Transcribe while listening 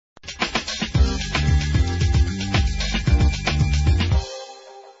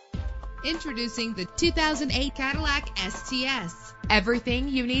Introducing the 2008 Cadillac STS. Everything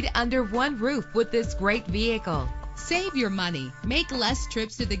you need under one roof with this great vehicle. Save your money. Make less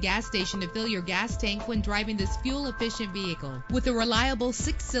trips to the gas station to fill your gas tank when driving this fuel-efficient vehicle with a reliable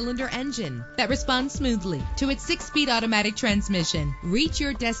 6-cylinder engine that responds smoothly to its 6-speed automatic transmission. Reach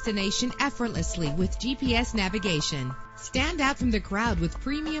your destination effortlessly with GPS navigation. Stand out from the crowd with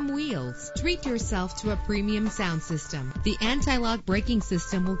premium wheels. Treat yourself to a premium sound system. The anti-lock braking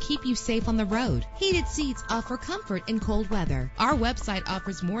system will keep you safe on the road. Heated seats offer comfort in cold weather. Our website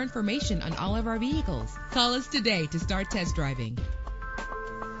offers more information on all of our vehicles. Call us today to start test driving.